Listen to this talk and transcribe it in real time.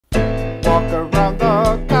walk around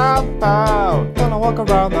the compound. Gonna walk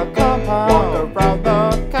around the compound. Walk around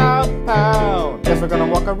the compound. Yes, we're gonna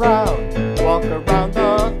walk around. Walk around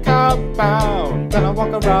the compound. Gonna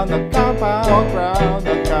walk around the compound. Walk around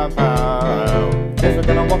the compound. Yes, we're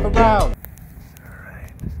gonna walk around.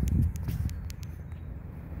 Alright.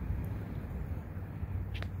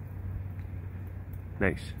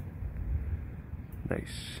 Nice.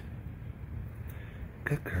 Nice.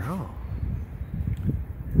 Good girl.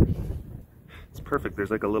 It's perfect.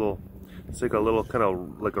 There's like a little, it's like a little kind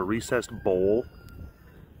of like a recessed bowl.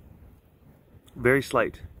 Very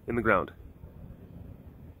slight in the ground.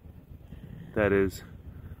 That is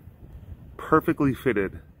perfectly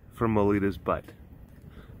fitted for Molita's butt.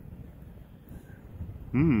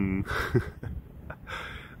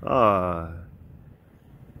 I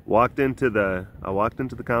walked into the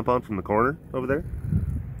compound from the corner over there,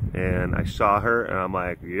 and I saw her, and I'm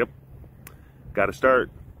like, yep, gotta start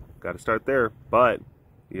there. But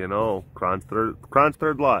you know, Krahn's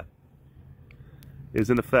third law is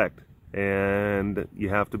in effect, and you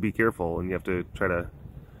have to be careful, and you have to try to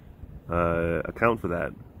account for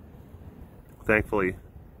that. Thankfully,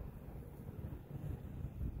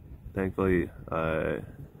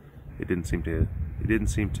 it didn't seem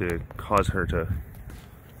to cause her to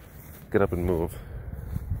get up and move.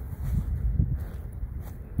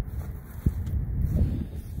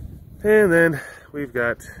 And then we've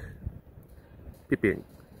got pee-peeing,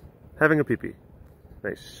 having a pee-pee.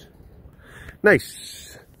 Nice,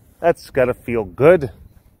 nice. That's gotta feel good.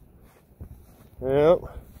 Well,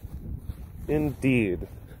 indeed.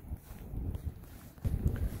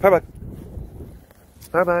 Bye-bye.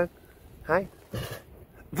 Bye-bye. Hi.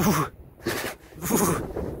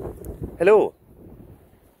 Hello.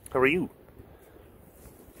 How are you?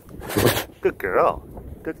 Good girl.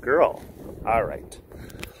 Good girl. All right.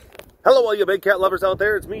 Hello, all you big cat lovers out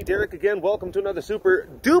there. It's me, Derek, again. Welcome to another super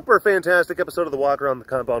duper fantastic episode of the Walk Around the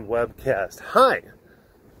Compound webcast. Hi.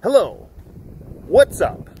 Hello. What's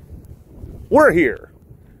up? We're here.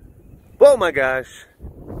 Oh my gosh.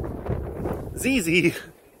 ZZ.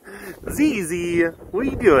 ZZ. What are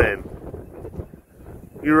you doing?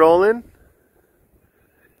 You rolling?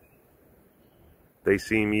 They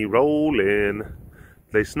see me rolling.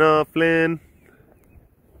 They snuffling.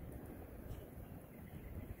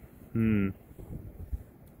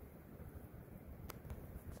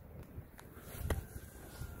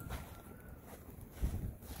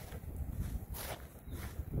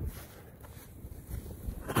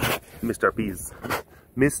 Mr. Peas.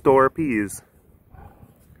 Mr. Peas.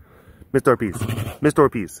 Mr. Peas.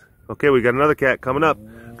 Mr. Peas. Okay, we got another cat coming up.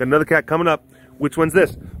 Got another cat coming up. Which one's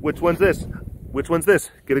this? Which one's this? Which one's this?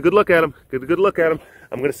 Get a good look at him. Get a good look at him.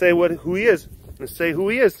 I'm going to say who he is. I'm going to say who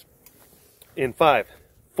he is. In 5,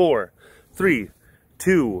 4, 3,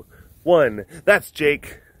 2, 1. That's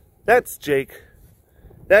Jake. That's Jake.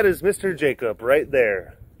 That is Mr. Jacob right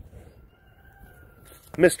there.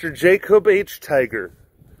 Mr. Jacob H. Tiger.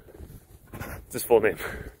 It's his full name.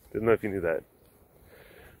 Didn't know if you knew that.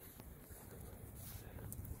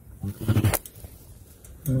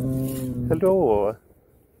 Hello.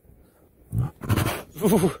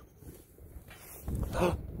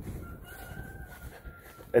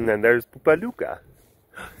 And then there's Poopaluka.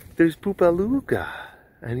 There's Poopaluka.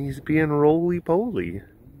 And he's being roly-poly.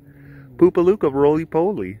 Poopaluka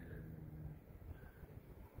roly-poly.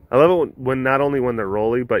 I love it when not only when they're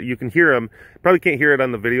roly, but you can hear him. Probably can't hear it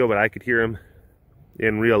on the video, but I could hear him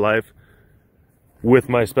in real life with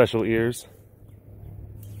my special ears.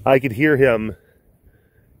 I could hear him.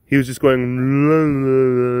 He was just going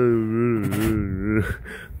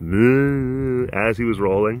as he was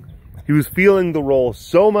rolling. He was feeling the roll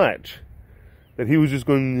so much that he was just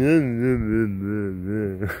going.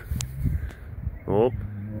 Oh,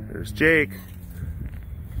 there's Jake.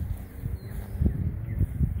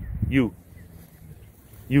 You.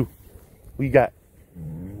 What you got?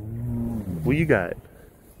 What you got?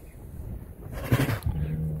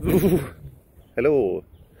 Hello.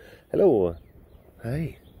 Hello.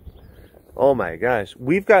 Hi. Oh my gosh.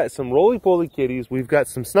 We've got some roly-poly kitties. We've got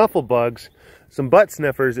some snuffle bugs. Some butt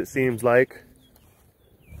sniffers, it seems like.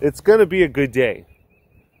 It's gonna be a good day.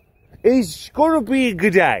 It's gonna be a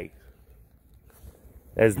good day.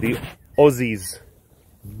 As the Aussies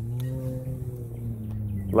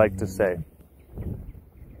like to say.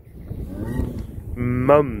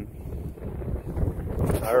 Mum.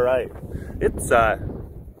 Alright. It's a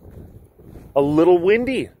little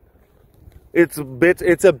windy. It's a bit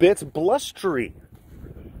blustery.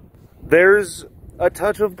 There's a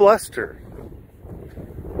touch of bluster.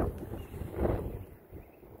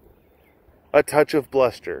 A touch of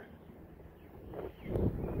bluster.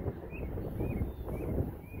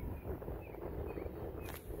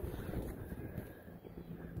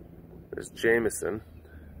 There's Jameson.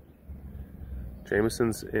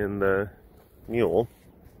 Jameson's in the mule.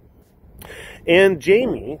 And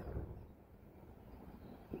Jamie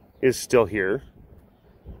is still here.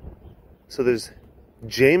 So there's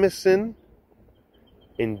Jameson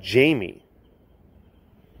and Jamie.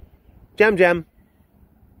 Jam Jam.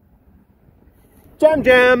 Jam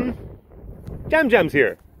Jam. Jam Jam's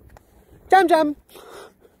here. Jam Jam.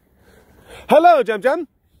 Hello, Jam Jam.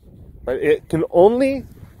 But it can only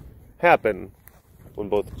happen when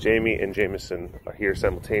both Jamie and Jameson are here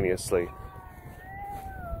simultaneously.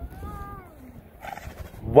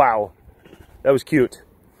 Wow. That was cute.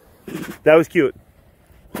 That was cute.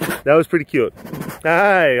 That was pretty cute.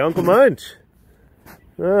 Hi, Uncle Munch.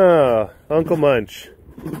 Oh, Uncle Munch.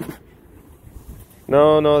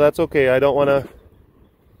 No, that's okay. I don't want to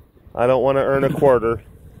earn a quarter.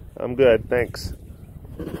 I'm good, thanks.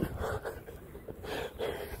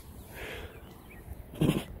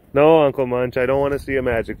 No, Uncle Munch, I don't want to see a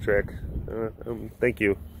magic trick. Thank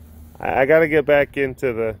you. I gotta get back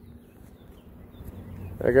into the...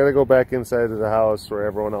 I gotta go back inside of the house where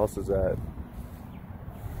everyone else is at.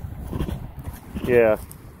 Yeah.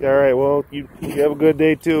 Alright, well, you have a good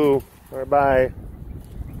day too. Alright, bye.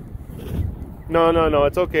 No,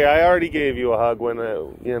 it's okay. I already gave you a hug when,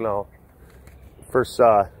 you know, first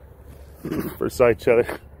saw each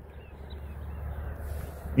other.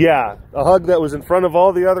 Yeah, a hug that was in front of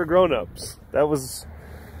all the other grown-ups.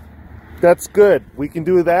 That's good. We can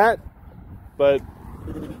do that, but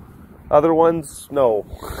other ones, no.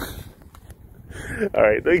 All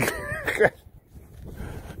right.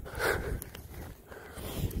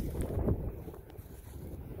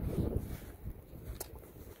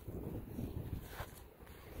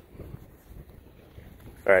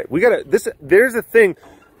 All right, we gotta, there's a thing.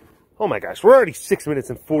 Oh my gosh, we're already 6 minutes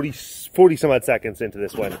and 40 some odd seconds into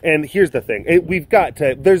this one. And here's the thing. We've got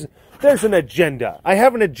to, there's an agenda. I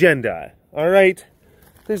have an agenda. All right.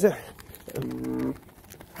 There's a, can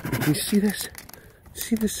you see this?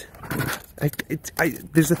 See this?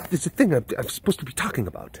 There's a thing I'm supposed to be talking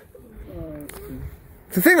about.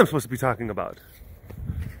 It's the thing I'm supposed to be talking about.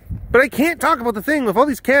 But I can't talk about the thing if all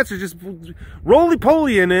these cats are just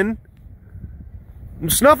roly-polying in,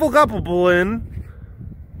 snuffle-gupple in,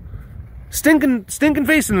 stinking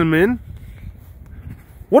facing them in.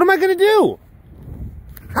 What am I gonna do?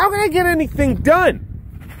 How can I get anything done?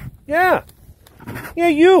 Yeah,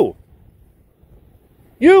 you.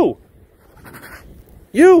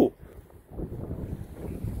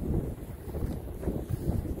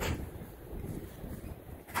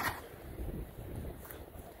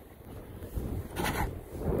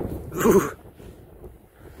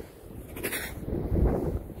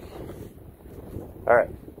 All right.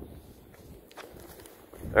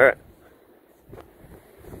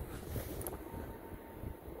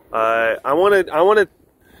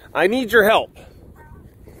 I need your help.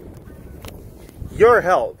 Your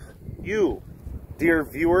help. You, dear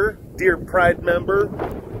viewer, dear Pride member,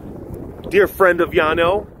 dear friend of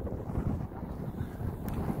Yano.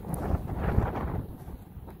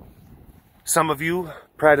 Some of you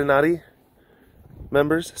Pride and Naughty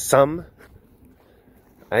members, some.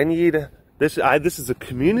 I need this. This is a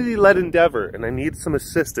community-led endeavor, and I need some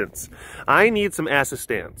assistance. I need some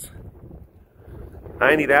assistance.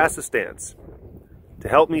 I need assistance to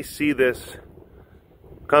help me see this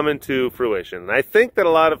come into fruition. And I think that a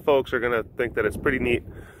lot of folks are going to think that it's pretty neat,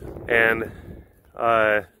 and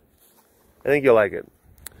I think you'll like it.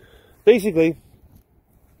 Basically,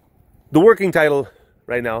 the working title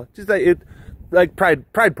right now, just like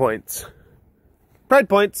Pride Points. Pride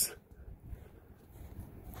Points.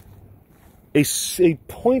 A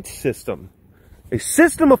point system. A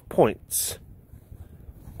system of points.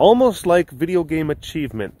 Almost like video game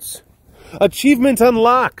achievements. Achievement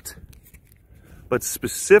unlocked. But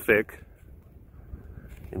specific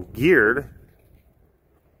and geared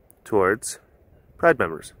towards Pride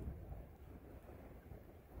members.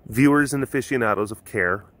 Viewers and aficionados of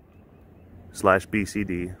care/BCD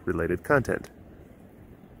related content.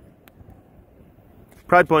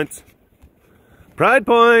 Pride Points. Pride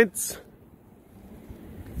Points.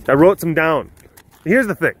 I wrote some down. Here's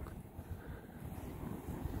the thing.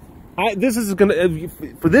 This is gonna,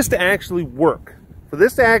 for this to actually work, for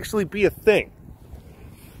this to actually be a thing,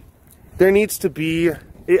 there needs to be,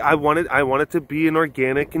 I want it to be an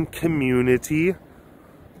organic and community,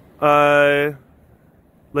 like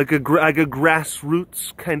a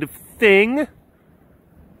grassroots kind of thing,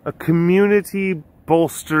 a community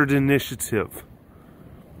bolstered initiative.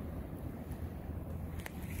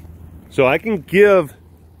 So I can give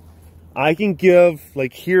I can give,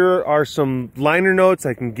 like, here are some liner notes.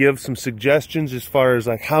 I can give some suggestions as far as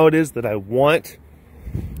like how it is that I want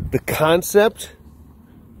the concept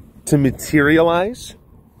to materialize.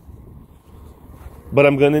 But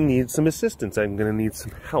I'm going to need some assistance. I'm going to need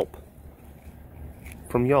some help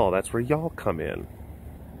from y'all. That's where y'all come in.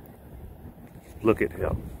 Look at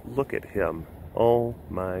him. Look at him. Oh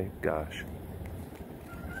my gosh.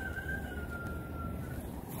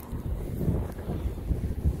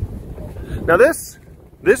 Now this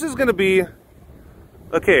is going to be,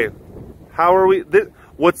 okay, how are we,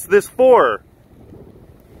 what's this for?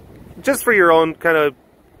 Just for your own kind of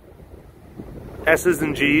S's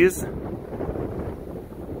and G's.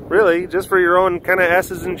 Really, just for your own kind of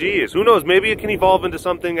S's and G's. Who knows, maybe it can evolve into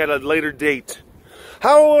something at a later date.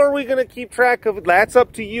 How are we going to keep track of it? That's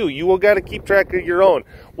up to you. You will got to keep track of your own.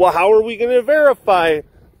 Well, how are we going to verify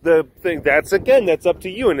the thing? That's up to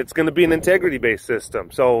you, and it's going to be an integrity-based system.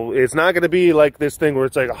 So it's not going to be like this thing where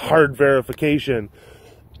it's like a hard verification.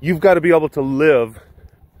 You've got to be able to live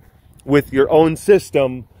with your own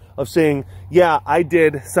system of saying, yeah, I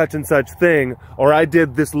did such and such thing, or I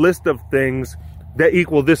did this list of things that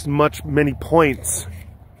equal this many points.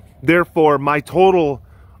 Therefore, my total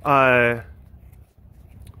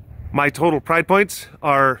pride points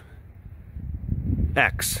are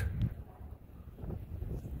X.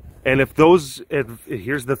 And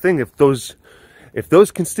here's the thing, if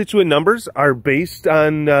those constituent numbers are based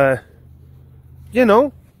on, you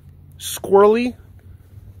know, squirrely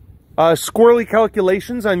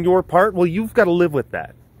calculations on your part, well, you've got to live with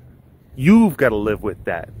that. You've got to live with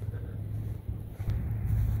that.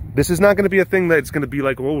 This is not going to be a thing that's going to be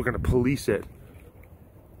like, oh, we're going to police it.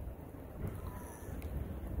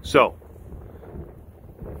 So,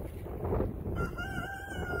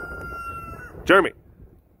 Jeremy,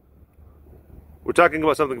 we're talking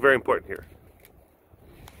about something very important here.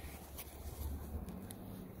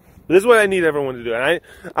 This is what I need everyone to do. And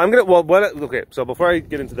okay, so before I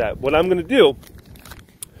get into that, what I'm going to do,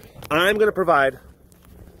 I'm going to provide,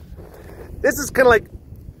 this is kind of like,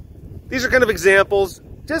 these are kind of examples,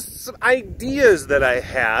 just some ideas that I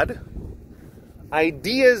had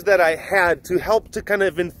to help to kind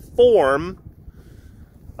of inform,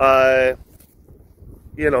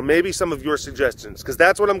 you know, maybe some of your suggestions, because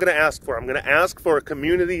that's what I'm going to ask for. I'm going to ask for a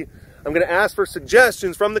community, I'm going to ask for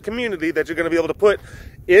suggestions from the community that you're going to be able to put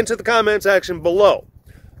into the comment section below.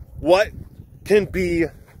 What can be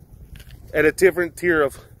at a different tier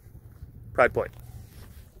of pride point?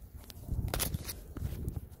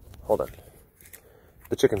 Hold on.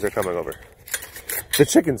 The chickens are coming over. The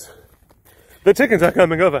chickens are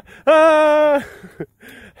coming over. Ah!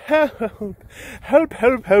 Help, help,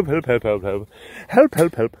 help, help, help, help, help, help. Help,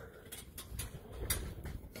 help, help.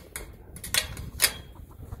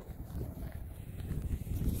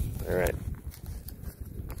 All right.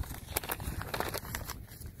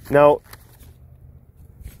 Now,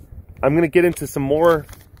 I'm going to get into some more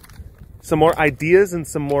ideas and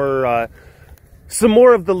some more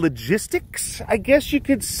of the logistics, I guess you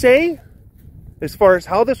could say, as far as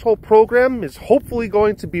how this whole program is hopefully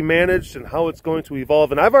going to be managed and how it's going to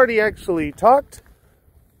evolve. And I've already actually talked.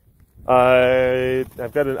 I've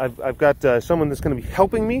got someone that's going to be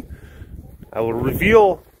helping me. I will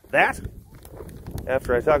reveal that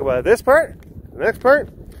after I talk about this part, the next part.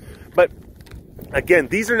 But again,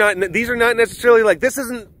 these are not necessarily like, this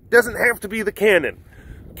doesn't have to be the canon,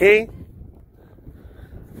 okay?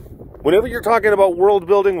 Whenever you're talking about world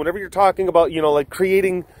building, whenever you're talking about, you know, like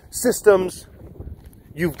creating systems,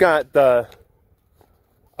 you've got the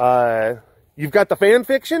fan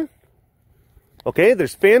fiction. Okay,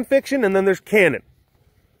 there's fan fiction and then there's canon.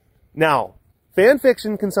 Now, fan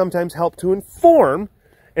fiction can sometimes help to inform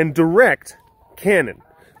and direct canon.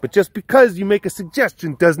 But just because you make a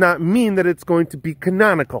suggestion does not mean that it's going to be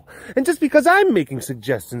canonical. And just because I'm making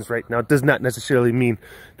suggestions right now does not necessarily mean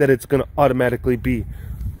that it's going to automatically be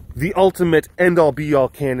the ultimate end-all be-all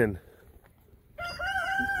canon.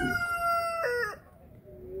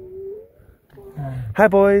 Hi,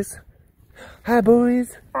 boys. Hi,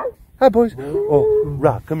 boys. Hi, boys. Oh,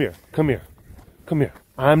 Rock, come here. Come here. Come here.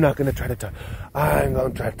 I'm not going to try to talk. I'm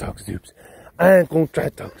going to try to talk soups. I'm going to try to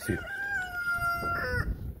talk soups.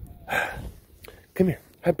 Come here.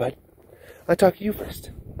 Hi, bud. I talk to you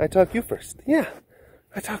first. I talk to you first. Yeah.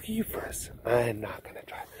 I talk to you first. I'm not going to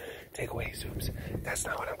try to take away soups. That's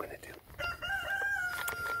not what I'm going to do.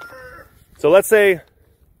 So let's say,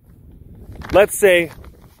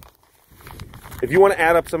 if you want to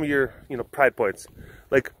add up some of your, you know, pride points,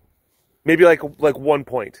 like maybe like 1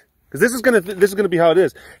 point, because this is gonna be how it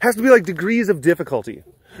is. It has to be like degrees of difficulty.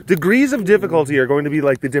 Degrees of difficulty are going to be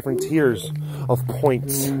like the different tiers of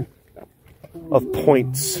points. of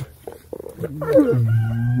points.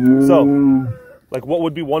 So, like, what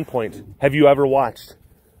would be 1 point? Have you ever watched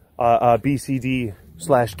a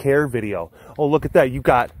BCD/care video? Oh, look at that. You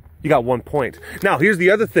got 1 point. Now, here's the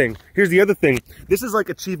other thing. This is like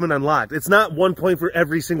achievement unlocked. It's not 1 point for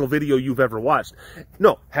every single video you've ever watched.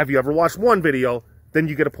 No, have you ever watched one video? Then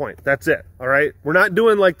you get a point. That's it. All right. We're not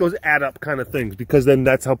doing like those add up kind of things, because then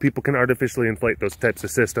that's how people can artificially inflate those types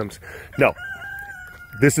of systems. No,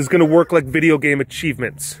 this is going to work like video game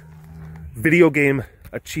achievements. Video game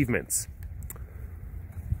achievements.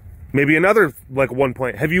 Maybe another like 1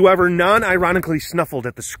 point. Have you ever non-ironically snuffled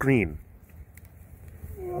at the screen?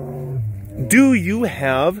 Do you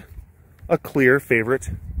have a clear favorite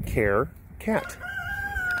care cat?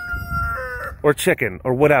 Or chicken,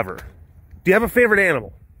 or whatever? Do you have a favorite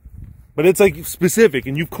animal? But it's like specific,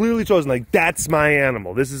 and you've clearly chosen, like, that's my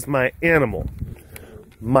animal. This is my animal.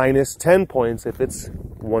 Minus 10 points if it's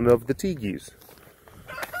one of the tigis.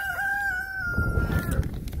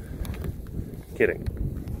 Kidding.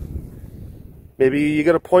 Maybe you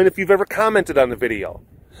get a point if you've ever commented on the video.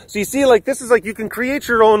 So you see, like, this is like, you can create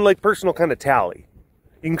your own, like, personal kind of tally.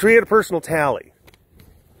 You can create a personal tally.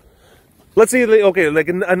 Let's say, okay, like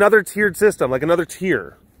another tiered system, like another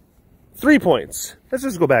tier. 3 points. Let's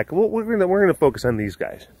just go back. We're gonna focus on these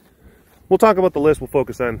guys. We'll talk about the list. We'll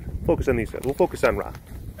focus on these guys. We'll focus on Ra.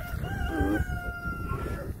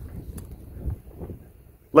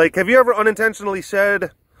 Like, have you ever unintentionally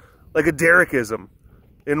said like a Derekism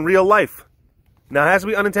in real life? Now, it has to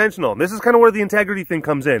be unintentional. This is kind of where the integrity thing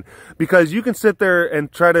comes in, because you can sit there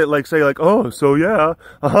and try to like say like, oh, so yeah,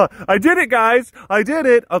 I did it, guys. I did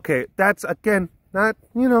it. Okay, that's again not,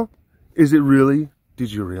 you know, is it really?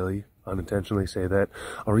 Did you really unintentionally say that?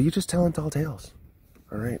 Or are you just telling tall tales?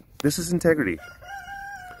 All right, this is integrity.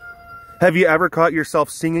 Have you ever caught yourself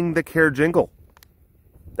singing the care jingle?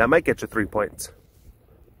 That might get you 3 points.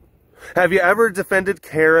 Have you ever defended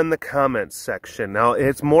care in the comments section? Now,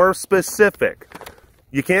 it's more specific.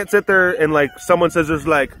 You can't sit there and like, someone says there's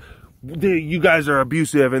like, you guys are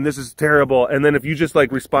abusive and this is terrible. And then if you just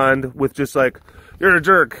like respond with just like, you're a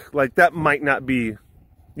jerk, like that might not be,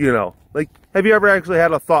 you know, like, have you ever actually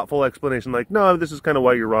had a thoughtful explanation? Like, no, this is kind of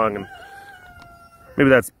why you're wrong. And maybe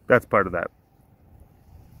that's part of that.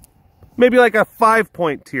 Maybe like a 5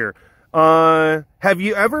 point tier. Have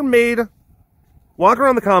you ever made Walk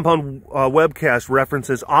Around the Compound webcast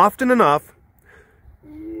references often enough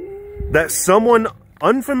that someone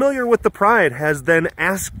unfamiliar with the pride has then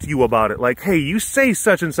asked you about it? Like, hey, you say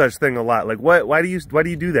such and such thing a lot. Like, why do you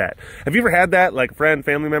do that? Have you ever had that, like, friend,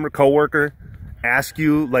 family member, coworker ask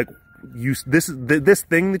you, like, this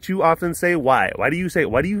thing that you often say, why? Why do you say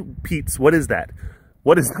it? Why do you, Pete's, what is that?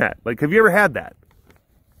 What is that? Like, have you ever had that?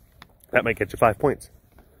 That might get you 5 points.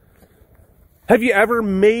 Have you ever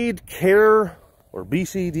made care or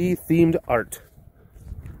BCD themed art?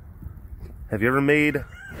 Have you ever made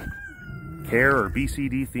care or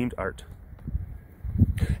BCD themed art?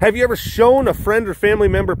 Have you ever shown a friend or family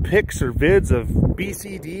member pics or vids of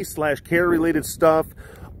BCD/care related stuff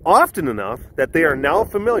often enough that they are now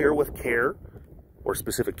familiar with care or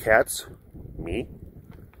specific cats? Me.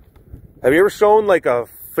 Have you ever shown like a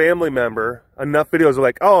family member enough videos of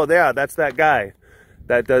like, oh yeah, that's that guy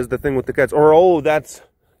that does the thing with the cats, or oh, that's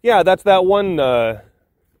that one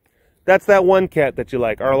cat that you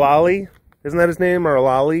like, Arlali, isn't that his name,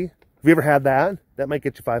 Arlali? Have you ever had that? That might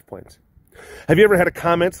get you 5 points. Have you ever had a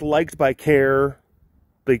comment liked by care,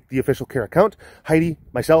 the official care account, Heidi,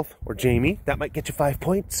 myself, or Jamie? That might get you 5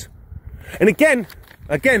 points. And again,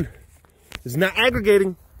 it's not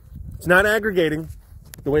aggregating. It's not aggregating.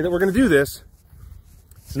 The way that we're going to do this,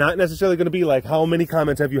 it's not necessarily going to be like, how many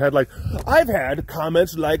comments have you had? Like, I've had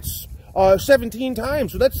comments like 17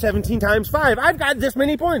 times, so that's 17 times 5. I've got this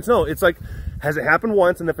many points. No, it's like, has it happened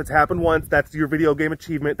once? And if it's happened once, that's your video game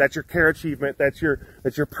achievement. That's your care achievement. That's your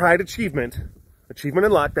pride achievement. Achievement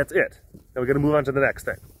unlocked. That's it. Now we're going to move on to the next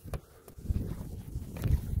thing.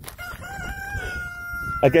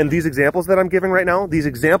 Again, these examples that I'm giving right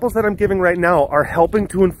now, are helping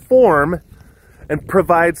to inform and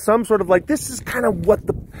provide some sort of like, this is what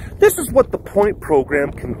the point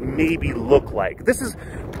program can maybe look like. This is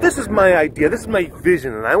my idea. This is my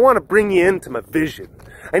vision, and I want to bring you into my vision.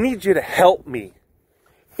 I need you to help me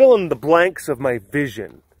fill in the blanks of my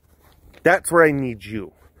vision. That's where I need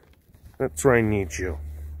you. That's where I need you.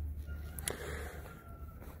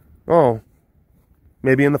 Oh,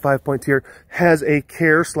 maybe in the 5 point tier, has a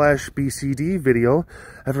care/BCD video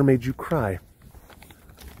ever made you cry?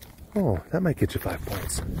 Oh, that might get you 5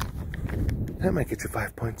 points. That might get you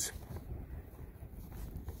 5 points.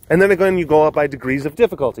 And then again, you go up by degrees of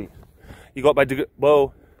difficulty. You go up by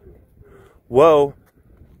whoa,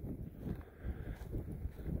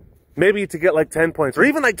 maybe to get like 10 points or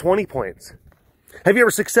even like 20 points. Have you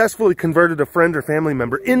ever successfully converted a friend or family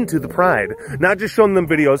member into the pride? Not just shown them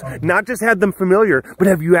videos, not just had them familiar, but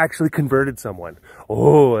have you actually converted someone?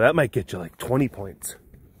 Oh, that might get you like 20 points.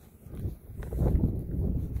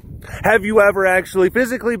 Have you ever actually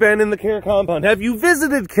physically been in the care compound? Have you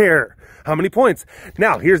visited care? How many points?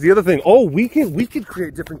 Now, here's the other thing. Oh, we could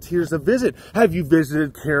create different tiers of visit. Have you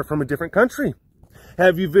visited care from a different country?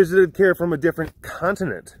 Have you visited care from a different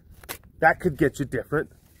continent? That could get you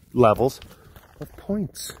different levels of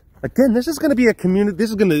points. Again, this is going to be a community.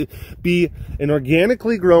 This is going to be an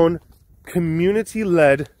organically grown,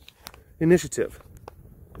 community-led initiative,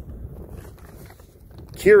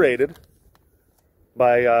 curated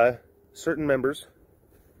by certain members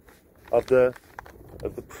of the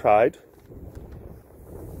pride.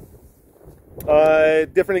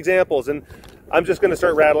 Different examples, and I'm just going to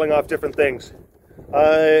start rattling off different things.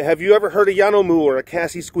 Have you ever heard a Yanomoo or a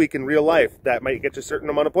Cassie squeak in real life? That might get you a certain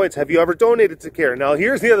amount of points. Have you ever donated to care? Now,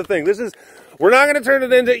 here's the other thing. We're not going to turn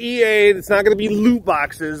it into EA. It's not going to be loot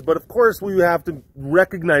boxes, but of course we have to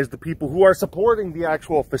recognize the people who are supporting the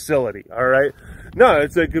actual facility, all right? No,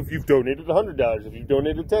 it's like if you've donated $100, if you've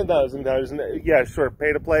donated $10,000, yeah, sure,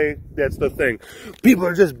 pay to play, that's the thing. People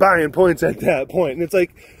are just buying points at that point, and it's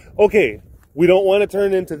like, okay, we don't want to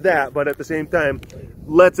turn into that, but at the same time,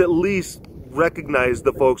 let's at least recognize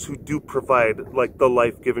the folks who do provide like the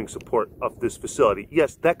life-giving support of this facility.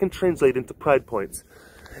 Yes, that can translate into pride points.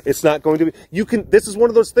 It's not going to be, this is one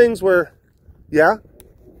of those things where, yeah,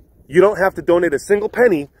 you don't have to donate a single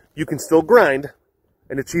penny, you can still grind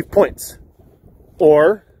and achieve points.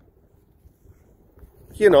 Or,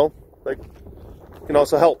 you know, like, it can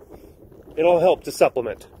also help. It'll help to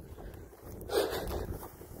supplement.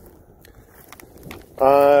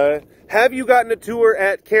 Have you gotten a tour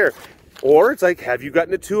at care? Or it's like, have you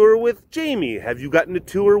gotten a tour with Jamie? Have you gotten a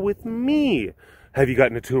tour with me? Have you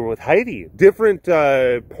gotten a tour with Heidi? Different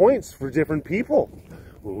points for different people.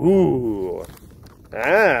 Ooh.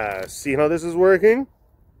 See how this is working?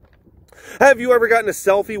 Have you ever gotten a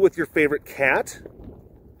selfie with your favorite cat?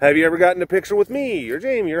 Have you ever gotten a picture with me or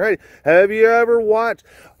Jamie or Heidi? Have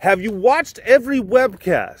you watched every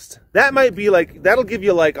webcast? That might be like, that'll give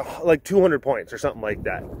you like 200 points or something like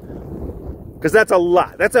that. Because that's a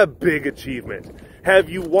lot. That's a big achievement. Have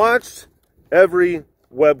you watched every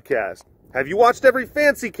webcast? Have you watched every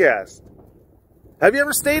fancy cast? Have you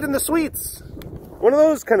ever stayed in the suites? One of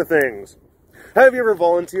those kind of things. Have you ever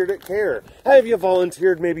volunteered at care? Have you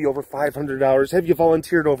volunteered maybe over 500 hours? Have you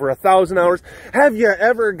volunteered over 1,000 hours? Have you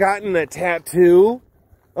ever gotten a tattoo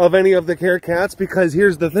of any of the care cats? Because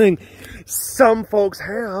here's the thing. Some folks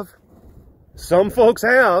have. Some folks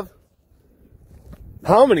have.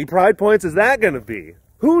 How many pride points is that going to be?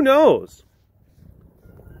 Who knows?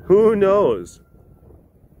 Who knows?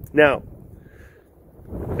 Now,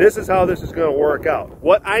 this is how this is going to work out.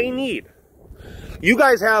 What I need. You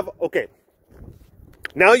guys have, okay.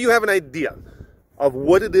 Now you have an idea of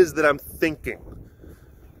what it is that I'm thinking.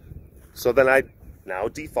 So then I now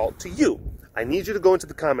default to you. I need you to go into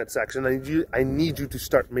the comment section. I need you to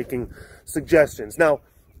start making suggestions. Now,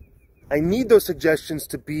 I need those suggestions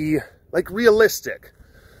to be like realistic.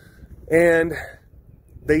 And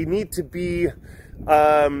they need to be,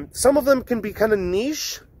 some of them can be kind of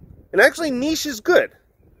niche. And actually niche is good.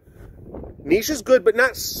 Niche is good, but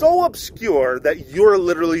not so obscure that you're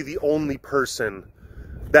literally the only person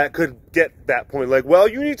that could get that point. Like, well,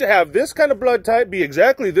 you need to have this kind of blood type, be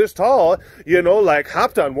exactly this tall, you know, like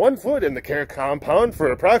hopped on 1 foot in the care compound for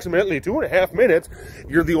approximately 2.5 minutes.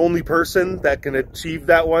 You're the only person that can achieve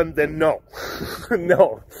that one, then no.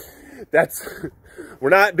 No. We're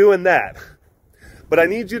not doing that. But I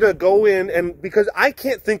need you to go in and, because I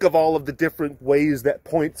can't think of all of the different ways that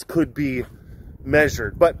points could be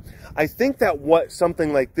measured, but I think that what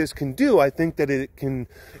something like this can do, I think that it can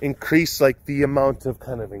increase like the amount of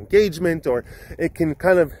kind of engagement, or it can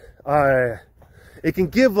kind of it can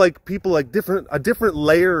give like people like a different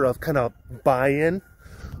layer of kind of buy-in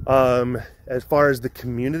as far as the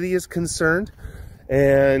community is concerned.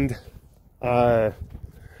 And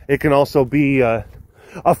it can also be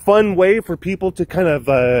a fun way for people to kind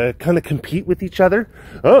of compete with each other.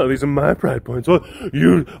 Oh, these are my pride points. Well,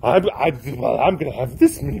 I'm gonna have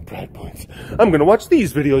this many pride points. I'm gonna watch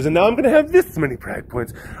these videos, and now I'm gonna have this many pride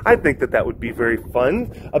points. I think that that would be very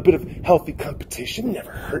fun. A bit of healthy competition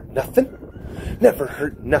never hurt nothing. Never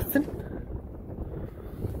hurt nothing.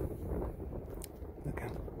 Okay,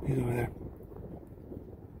 he's over there.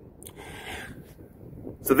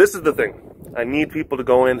 So this is the thing. I need people to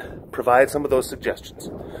go in, provide some of those suggestions.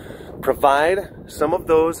 provide some of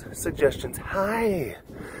those suggestions. Hi.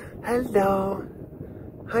 Hello.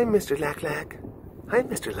 Hi, Mr. Lack Lack. Hi,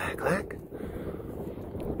 Mr. Lack Lack.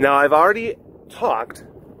 Now, I've already talked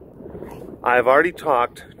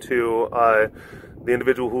to the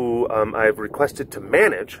individual who I've requested to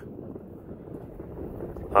manage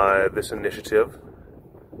this initiative.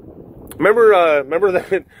 Remember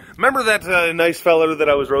that nice fella that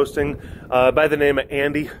I was roasting by the name of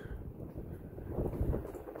Andy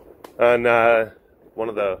on one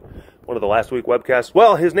of the last week webcasts?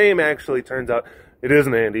 Well, his name actually turns out it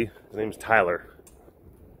isn't Andy. His name's Tyler,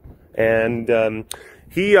 and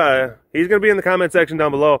he's going to be in the comment section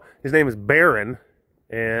down below. His name is Baron,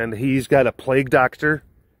 and he's got a plague doctor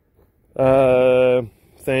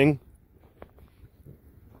thing.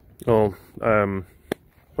 Oh,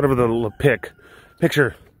 whatever the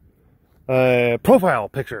picture, profile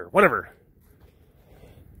picture, whatever.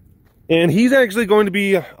 And he's actually going to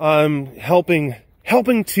be helping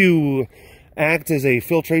to act as a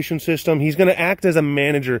filtration system. He's going to act as a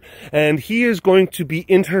manager, and he is going to be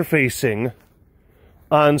interfacing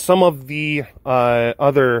on some of the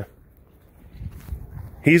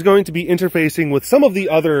He's going to be interfacing with some of the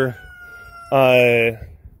other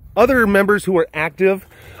members who are active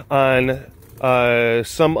on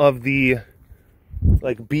some of the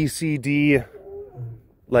like BCD,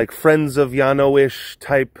 like Friends of Yano-ish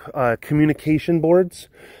type communication boards.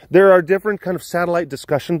 There are different kind of satellite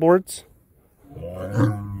discussion boards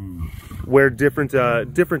where different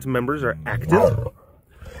members are active.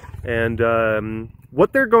 And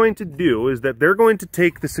what they're going to do is that they're going to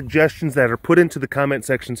take the suggestions that are put into the comment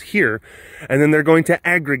sections here, and then they're going to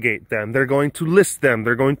aggregate them. They're going to list them.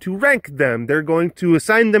 They're going to rank them. They're going to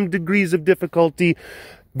assign them degrees of difficulty.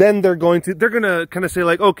 Then they're going to kind of say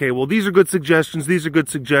like, okay, well, these are good suggestions. These are good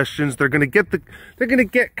suggestions. They're going to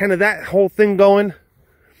get kind of that whole thing going.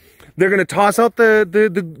 They're going to toss out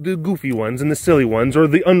the goofy ones and the silly ones, or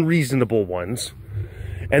the unreasonable ones.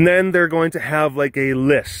 And then they're going to have like a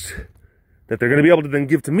list that they're going to be able to then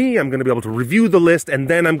give to me. I'm going to be able to review the list, and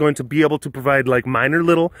then I'm going to be able to provide like minor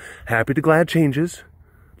little happy to glad changes,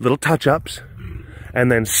 little touch-ups, and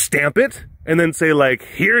then stamp it, and then say like,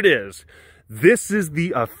 here it is. This is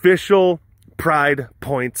the official Pride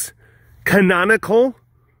Points canonical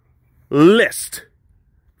list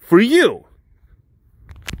for you.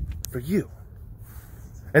 For you.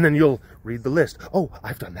 And then you'll read the list. Oh,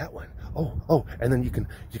 I've done that one. Oh, and then you can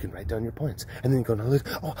write down your points, and then you go down the list.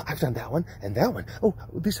 Oh, I've done that one and that one. Oh,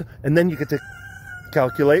 these, and then you get to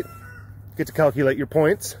calculate your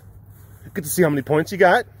points. You get to see how many points you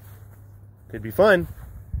got. Could be fun,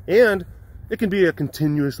 and it can be a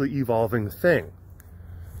continuously evolving thing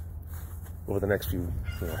over the next few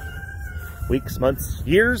weeks, months,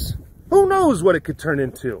 years. Who knows what it could turn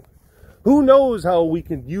into? Who knows how we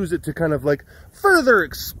can use it to kind of like further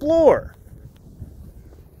explore.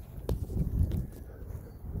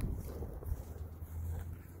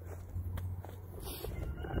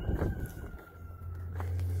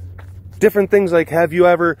 Different things like, have you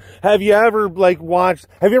ever like watched,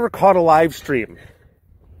 have you ever caught a live stream?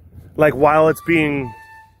 Like while it's being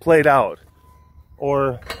played out?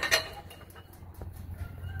 Or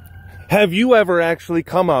have you ever actually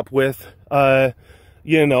come up with,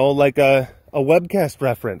 you know, like a webcast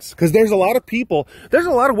reference? Because there's a lot of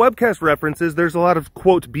webcast references, there's a lot of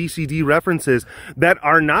quote BCD references that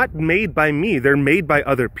are not made by me, they're made by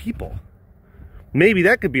other people. Maybe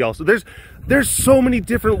that could be also, there's so many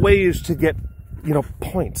different ways to get, you know,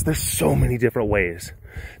 points. There's so many different ways.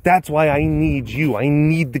 That's why I need you. I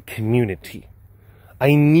need the community.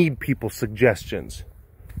 I need people's suggestions.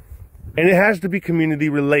 And it has to be community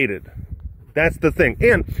related. That's the thing.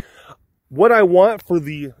 And what I want for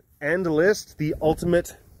the end list, the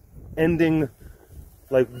ultimate ending,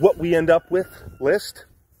 like what we end up with list,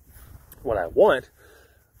 what I want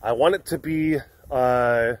it to be,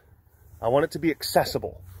 I want it to be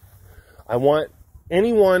accessible. I want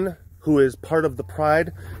anyone who is part of the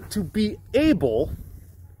Pride to be able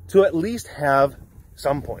to at least have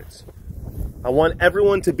some points. I want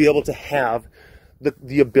everyone to be able to have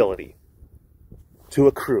the ability to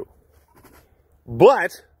accrue.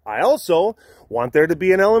 But I also want there to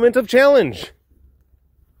be an element of challenge.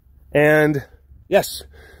 And yes,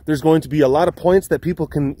 there's going to be a lot of points that people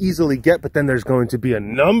can easily get, but then there's going to be a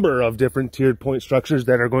number of different tiered point structures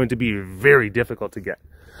that are going to be very difficult to get,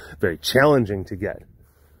 very challenging to get.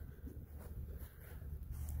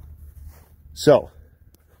 So,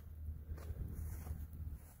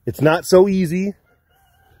 it's not so easy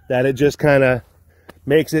that it just kind of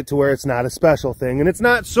makes it to where it's not a special thing, and it's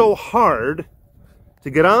not so hard to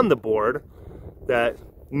get on the board that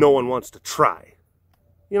no one wants to try.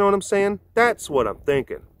 You know what I'm saying? That's what I'm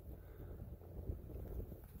thinking.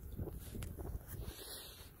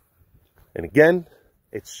 And again,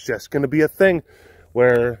 it's just going to be a thing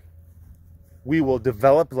where we will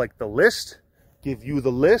develop like the list, give you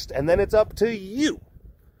the list, and then it's up to you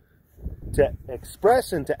to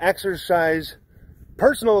express and to exercise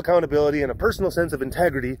personal accountability and a personal sense of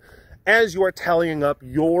integrity as you are tallying up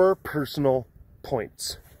your personal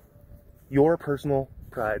points. Your personal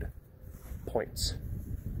pride points.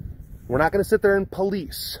 We're not going to sit there and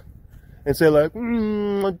police and say like,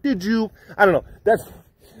 did you? I don't know.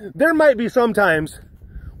 There might be some times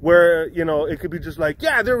where, you know, it could be just like,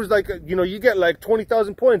 yeah, there was like, you know, you get like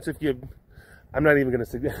 20,000 points if you, I'm not even going to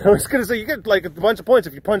say, I was going to say you get like a bunch of points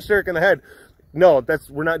if you punch Derek in the head. No,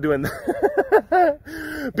 we're not doing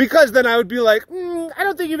that. Because then I would be like, I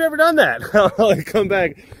don't think you've ever done that. I'll like come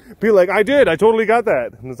back, be like, I did, I totally got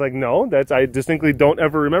that. And it's like, no, I distinctly don't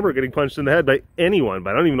ever remember getting punched in the head by anyone.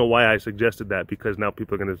 But I don't even know why I suggested that, because now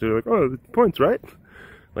people are going to do like, oh, points, right?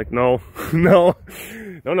 Like, no.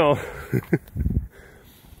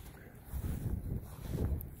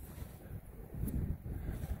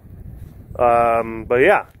 But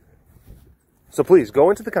yeah. So please go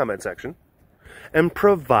into the comment section and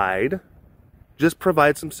just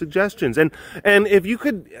provide some suggestions. And if you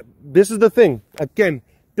could, this is the thing, again,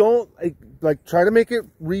 don't like try to make it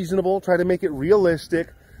reasonable, try to make it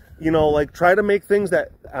realistic, you know, like try to make things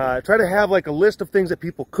that, try to have like a list of things that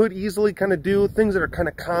people could easily kind of do, things that are kind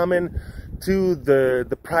of common to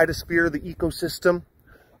the pridosphere, the ecosystem.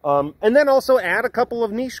 And then also add a couple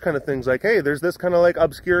of niche kind of things like, hey, there's this kind of like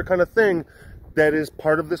obscure kind of thing that is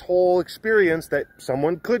part of this whole experience that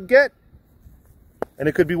someone could get. And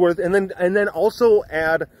it could be worth, and then also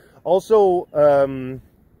add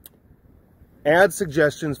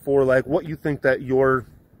suggestions for like what you think that your,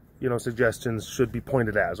 you know, suggestions should be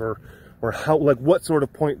pointed as, or how, like what sort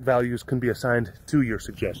of point values can be assigned to your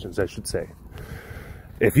suggestions, I should say.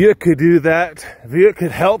 If you could do that, if you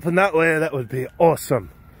could help in that way, that would be awesome.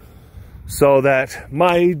 So that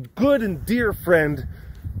my good and dear friend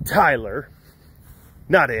Tyler,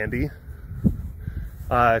 not Andy,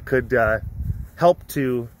 could help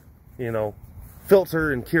to, you know,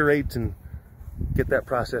 filter and curate and get that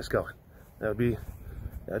process going. That'd be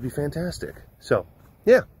fantastic. So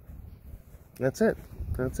yeah, that's it.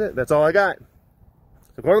 That's all I got.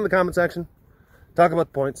 So go in the comment section, talk about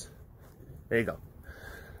the points. There you go.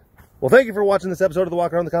 Well, thank you for watching this episode of the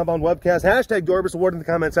Walk Around the Compound webcast. Hashtag Dorbus Award in the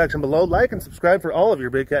comment section below. Like and subscribe for all of your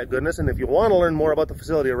big cat goodness. And if you want to learn more about the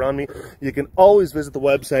facility around me, you can always visit the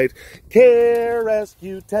website,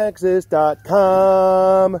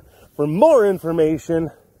 carerescuetexas.com, for more information.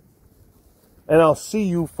 And I'll see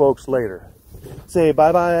you folks later. Say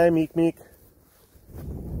bye-bye, Meek Meek.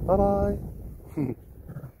 Bye-bye. All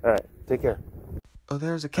right, take care. Oh,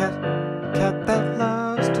 there's a cat that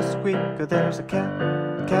loves to squeak. Oh, there's a cat.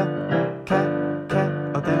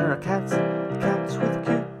 Oh, there are cats with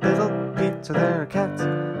cute little feet. So there are cats,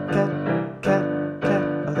 cat.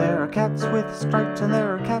 Oh, there are cats with stripes and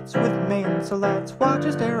there are cats with manes. So let's watch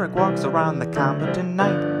as Derek walks around the compound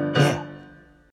tonight. Yeah.